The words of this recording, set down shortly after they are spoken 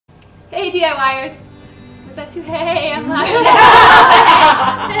Hey DIYers! Was that too hey? I'm not.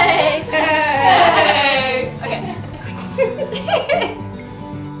 Hey! Hey! Okay.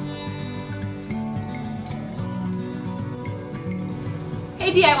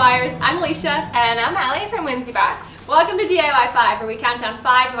 Hey DIYers, I'm Alicia. And I'm Allie from Whimsy Box. Welcome to DIY5, where we count down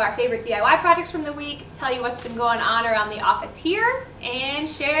 5 of our favorite DIY projects from the week, tell you what's been going on around the office here, and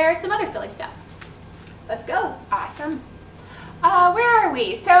share some other silly stuff. Let's go. Awesome. Where are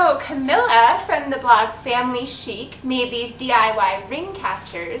we? So Camilla from the blog Family Chic made these DIY ring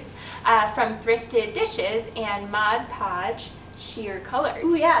catchers from thrifted dishes and Mod Podge sheer colors.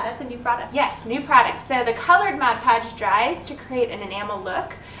 Ooh yeah, that's a new product. Yes, new product. So the colored Mod Podge dries to create an enamel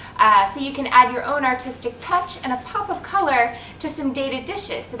look. So you can add your own artistic touch and a pop of color to some dated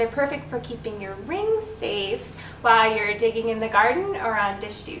dishes. So they're perfect for keeping your rings safe while you're digging in the garden or on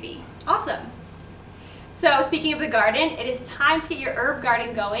dish duty. Awesome. So speaking of the garden, it is time to get your herb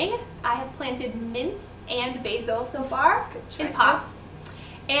garden going. I have planted mint and basil so far in pots.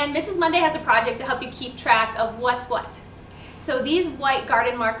 And Mrs. Monday has a project to help you keep track of what's what. So these white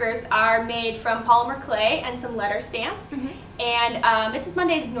garden markers are made from polymer clay and some letter stamps. And Mrs.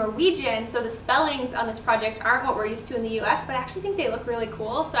 Monday is Norwegian, so the spellings on this project aren't what we're used to in the US, but I actually think they look really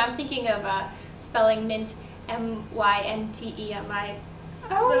cool. So I'm thinking of spelling mint M-Y-N-T-E on my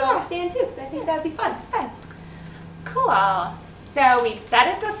little stand too, because I think that would be fun. It's fun. Cool. So we've said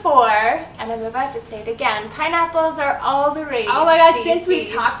it before, and I'm about to say it again. Pineapples are all the rage. Oh my god, since we've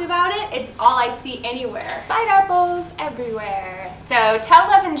talked about it, it's all I see anywhere. Pineapples everywhere. So Tell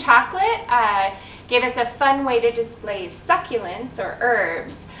Love and Chocolate gave us a fun way to display succulents or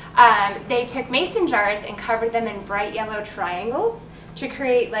herbs. They took mason jars and covered them in bright yellow triangles to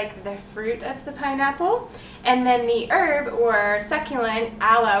create like the fruit of the pineapple. And then the herb or succulent,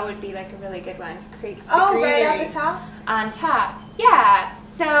 aloe would be like a really good one. Creates the greenery right at the top? On top. Yeah.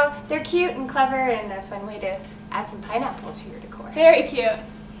 So they're cute and clever and a fun way to add some pineapple to your decor. Very cute.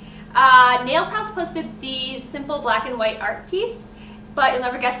 Nails House posted the simple black and white art piece, but you'll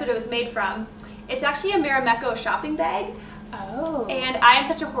never guess what it was made from. It's actually a Marimekko shopping bag. Oh. And I am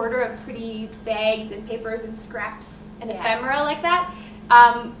such a hoarder of pretty bags and papers and scraps and ephemera like that.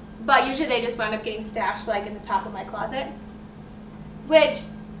 But usually they just wind up getting stashed like in the top of my closet, which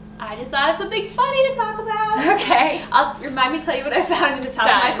I just thought of something funny to talk about. Okay. Remind me to tell you what I found in the top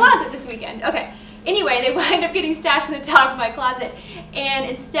of my closet this weekend. Okay. Anyway, they wind up getting stashed in the top of my closet, and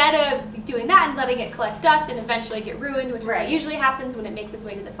instead of doing that and letting it collect dust and eventually get ruined, which is what usually happens when it makes its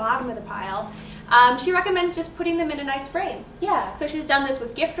way to the bottom of the pile, she recommends just putting them in a nice frame. Yeah. So she's done this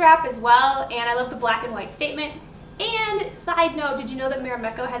with gift wrap as well, and I love the black and white statement. And side note, did you know that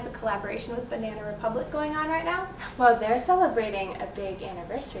Marimekko has a collaboration with Banana Republic going on right now? Well, they're celebrating a big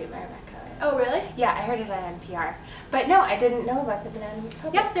anniversary, Marimekko is. Oh, really? Yeah, I heard it on NPR. But no, I didn't know about the Banana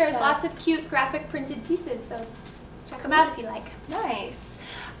Republic. Yes, there's lots of cute graphic printed pieces, so check them out if you like. Nice.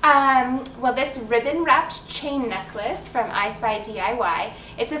 Well, this ribbon-wrapped chain necklace from I Spy DIY,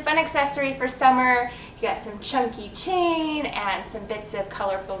 it's a fun accessory for summer. You got some chunky chain and some bits of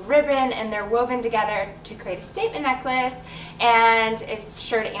colorful ribbon, and they're woven together to create a statement necklace, and it's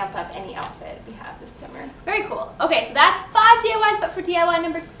sure to amp up any outfit we have this summer. Very cool. Okay, so that's 5 DIYs, but for DIY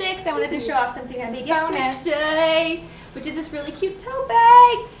number 6, I wanted to show off something I made yesterday, which is this really cute tote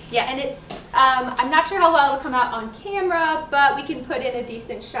bag. Yes. And it's, I'm not sure how well it'll come out on camera, but we can put in a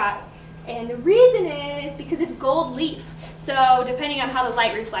decent shot. And the reason is because it's gold leaf. So depending on how the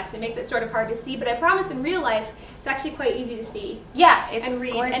light reflects, it makes it sort of hard to see, but I promise in real life, it's actually quite easy to see. Yeah, it's and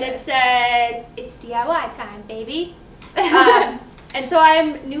read. gorgeous. And it says, it's DIY time, baby. And so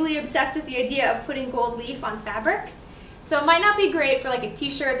I'm newly obsessed with the idea of putting gold leaf on fabric. So it might not be great for like a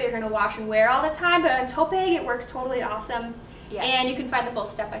t-shirt that you're going to wash and wear all the time, but on tote bag it works totally awesome. Yeah. And you can find the full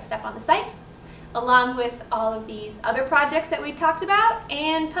step-by-step on the site, along with all of these other projects that we talked about,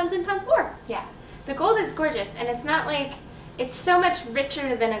 and tons more. Yeah. The gold is gorgeous, and it's not like, it's so much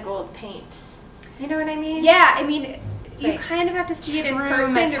richer than a gold paint. You know what I mean? Yeah, I mean, it's you like kind of have to see it in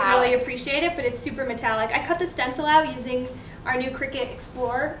person to really appreciate it, but it's super metallic. I cut the stencil out using our new Cricut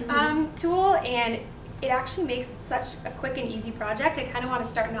Explore tool, and it actually makes such a quick and easy project. I kind of want to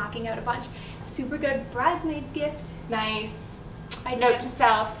start knocking out a bunch. Super good bridesmaid's gift. Nice. Note to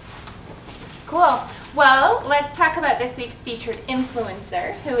self. Cool. Well, let's talk about this week's featured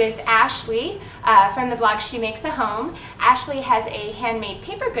influencer, who is Ashley from the blog She Makes a Home. Ashley has a handmade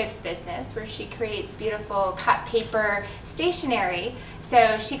paper goods business where she creates beautiful cut paper stationery.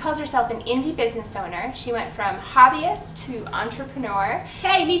 So she calls herself an indie business owner. She went from hobbyist to entrepreneur.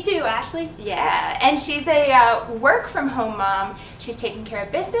 Hey, me too, Ashley. Yeah, and she's a work-from-home mom. She's taking care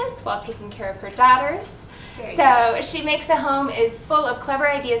of business while taking care of her daughters. So She Makes a Home is full of clever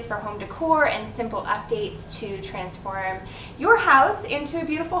ideas for home decor and simple updates to transform your house into a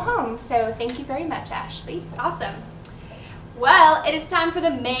beautiful home. So thank you very much, Ashley. Awesome. Well, it is time for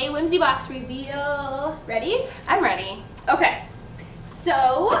the May Whimsy Box reveal. Ready? I'm ready. Okay.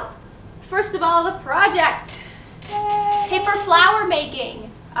 So, first of all, the project. Yay. Paper flower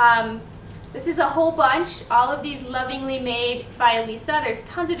making. This is a whole bunch, all of these lovingly made by Elisa. There's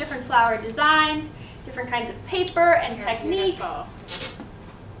tons of different flower designs, different kinds of paper and technique. Beautiful.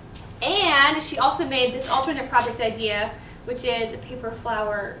 And she also made this alternate project idea, which is a paper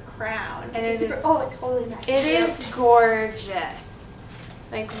flower crown. And it is, oh, it totally matches. It is gorgeous.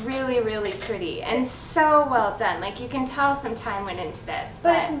 Like really, really pretty and so well done. Like you can tell some time went into this.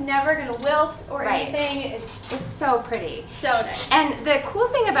 But it's never gonna wilt or anything. It's so pretty. So nice. And the cool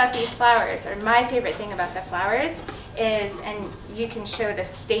thing about these flowers, or my favorite thing about the flowers, is, and you can show the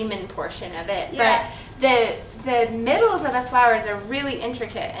stamen portion of it, yeah. but the middles of the flowers are really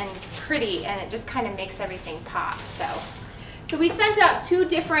intricate and pretty, and it just kind of makes everything pop. So we sent out 2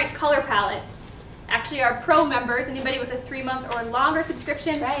 different color palettes. Actually, our pro members, anybody with a 3-month or longer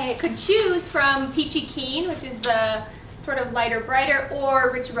subscription, could choose from Peachy Keen, which is the sort of lighter, brighter, or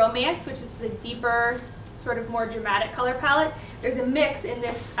Rich Romance, which is the deeper, sort of more dramatic color palette. There's a mix in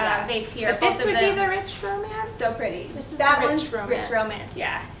this vase here. But this would be the Rich Romance? So pretty. This is that the one's Rich Romance. Rich Romance,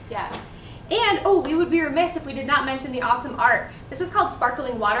 yeah. Yeah. And, oh, we would be remiss if we did not mention the awesome art. This is called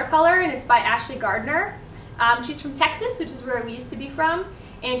Sparkling Watercolor, and it's by Ashley Gardner. She's from Texas, which is where we used to be from.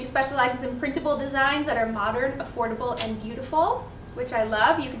 And she specializes in printable designs that are modern, affordable, and beautiful, which I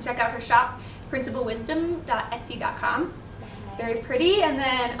love. You can check out her shop, printablewisdom.etsy.com. Nice. Very pretty. And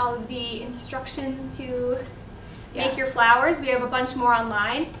then all of the instructions to make your flowers. We have a bunch more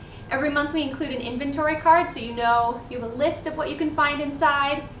online. Every month we include an inventory card, so you know you have a list of what you can find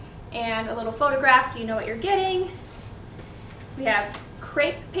inside, and a little photograph so you know what you're getting. We have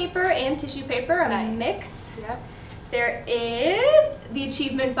crepe paper and tissue paper, a mix. Yep. There is the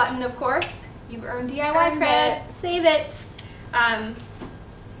achievement button, of course. You've earned DIY credit. Save it.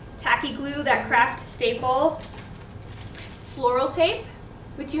 Tacky glue, that craft staple. Floral tape,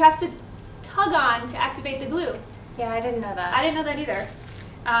 which you have to tug on to activate the glue. Yeah, I didn't know that. I didn't know that either.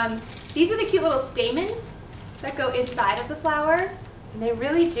 These are the cute little stamens that go inside of the flowers. And they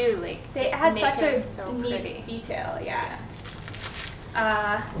really do, like, they add make such a so neat pretty detail, yeah.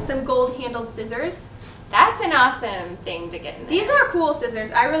 Some gold-handled scissors. That's an awesome thing to get in there. These are cool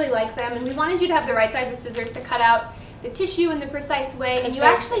scissors. I really like them, and we wanted you to have the right size of scissors to cut out the tissue in the precise way, and you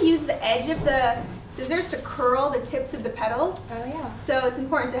actually use the edge of the scissors to curl the tips of the petals. Oh yeah. So it's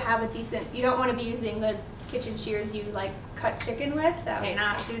important to have a decent, you don't want to be using the kitchen shears you like cut chicken with. That would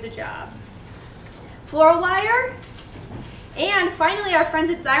not do the job. Floral wire. And finally, our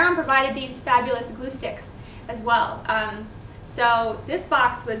friends at Xyron provided these fabulous glue sticks as well. So this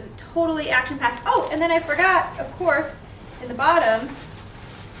box was totally action-packed. Oh, and then I forgot, of course, in the bottom,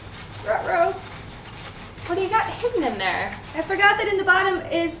 what do you got hidden in there? I forgot that in the bottom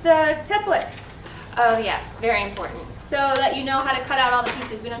is the templates. Oh yes, very important. So that you know how to cut out all the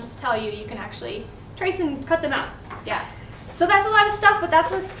pieces. We don't just tell you, you can actually trace and cut them out. Yeah. So that's a lot of stuff, but that's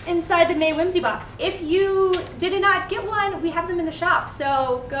what's inside the May Whimsy box. If you did not get one, we have them in the shop.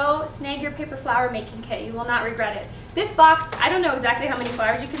 So go snag your paper flower making kit. You will not regret it. This box, I don't know exactly how many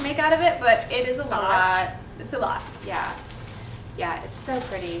flowers you can make out of it, but it is a lot. It's a lot. Yeah. Yeah, it's so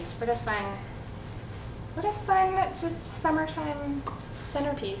pretty. What a fun just summertime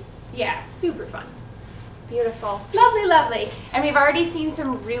centerpiece. Yeah, super fun. Beautiful. Lovely, lovely. And we've already seen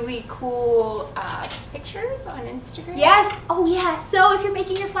some really cool pictures on Instagram. Yes. Oh, yeah. So if you're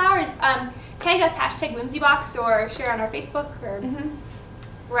making your flowers, tag us, #WhimsyBox, or share on our Facebook, or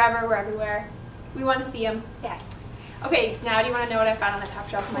wherever, we're everywhere. We want to see them. Yes. Okay, now do you want to know what I found on the top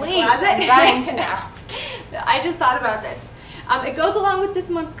shelf of my Please, closet? I'm dying to know. I just thought about this. It goes along with this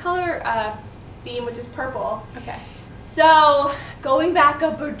month's color theme, which is purple. Okay. So, going back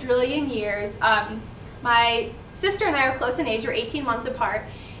a bajillion years, my sister and I are close in age. We're 18 months apart.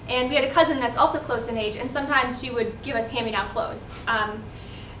 And we had a cousin that's also close in age, and sometimes she would give us hand-me-down clothes.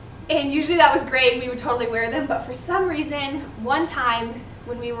 And usually that was great, and we would totally wear them, but for some reason, one time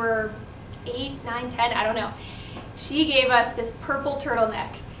when we were 8, 9, 10, I don't know, she gave us this purple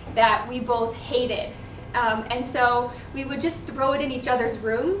turtleneck that we both hated. And so we would just throw it in each other's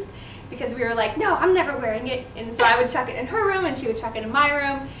rooms because we were like, no, I'm never wearing it. And so I would chuck it in her room and she would chuck it in my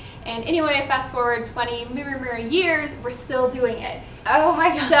room. And anyway, fast forward 20 years, we're still doing it. Oh my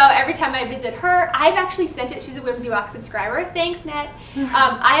God. So every time I visit her, I've actually sent it, she's a Whimsy Box subscriber, thanks Net.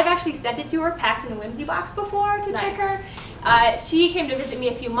 I have actually sent it to her packed in a Whimsy Box before to trick her. She came to visit me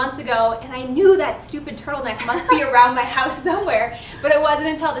a few months ago, and I knew that stupid turtleneck must be around my house somewhere, but it wasn't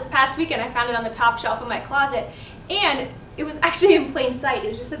until this past weekend I found it on the top shelf of my closet, and it was actually in plain sight. It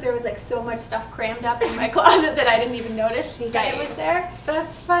was just that there was like so much stuff crammed up in my closet that I didn't even notice that it was there.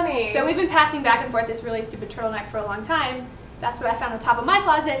 That's funny. So we've been passing back and forth this really stupid turtleneck for a long time. That's what I found on top of my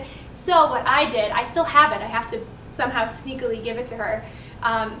closet. So what I did, I still have it. I have to somehow sneakily give it to her.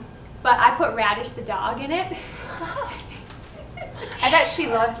 But I put Radish the dog in it. I bet she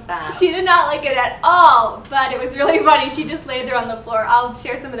loved that. She did not like it at all, but it was really funny. She just laid there on the floor. I'll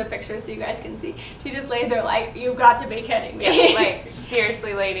share some of the pictures so you guys can see. She just laid there like, you've got to be kidding me. Yeah, like,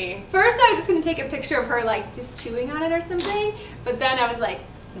 seriously, lady. First I was just going to take a picture of her like just chewing on it or something, but then I was like,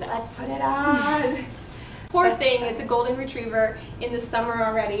 no, let's put it on. Poor thing, it's a golden retriever in the summer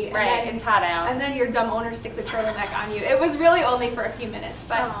already. And right, then, it's hot out. And then your dumb owner sticks a turtleneck on you. It was really only for a few minutes,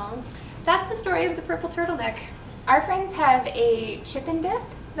 but that's the story of the purple turtleneck. Our friends have a chip and dip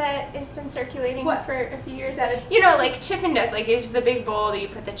that has been circulating for a few years. You know, like chip and dip, like it's the big bowl that you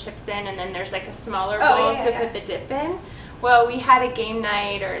put the chips in, and then there's like a smaller bowl to put the dip in. Well, we had a game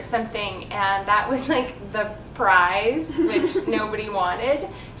night or something, and that was like the prize, which nobody wanted.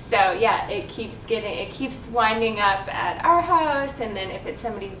 So yeah, it keeps winding up at our house, and then if it's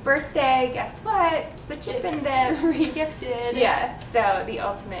somebody's birthday, guess what? It's the chip and dip. Re-gifted. Yeah, so the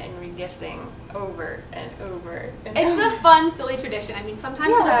ultimate in re-gifting over and over and It's over. a fun, silly tradition. I mean,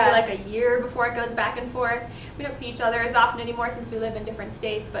 sometimes it'll be like a year before it goes back and forth. We don't see each other as often anymore since we live in different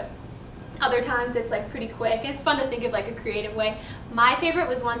states, but other times it's like pretty quick. And it's fun to think of like a creative way. My favorite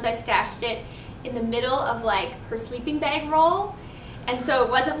was once I stashed it in the middle of like her sleeping bag roll. And so it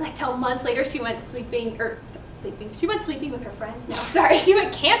wasn't like till months later she went sleeping with her friends. No, sorry, she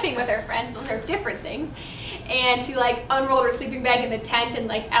went camping with her friends. Those are different things. And she like unrolled her sleeping bag in the tent and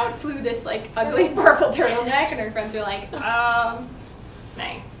like out flew this like ugly purple turtleneck, and her friends were like,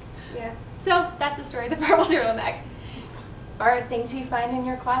 nice. Yeah. So that's the story of the purple turtleneck. Or things you find in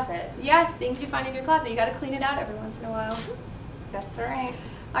your closet. Yes, things you find in your closet. You got to clean it out every once in a while. That's right.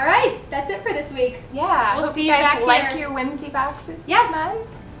 All right, that's it for this week. Yeah, we'll hope see you you guys back like here. your whimsy boxes. Yes. This month.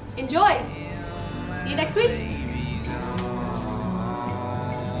 Enjoy. See you next week. I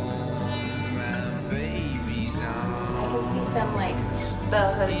can see some like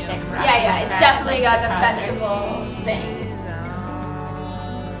boho chick. Yeah, it's definitely got the festival thing.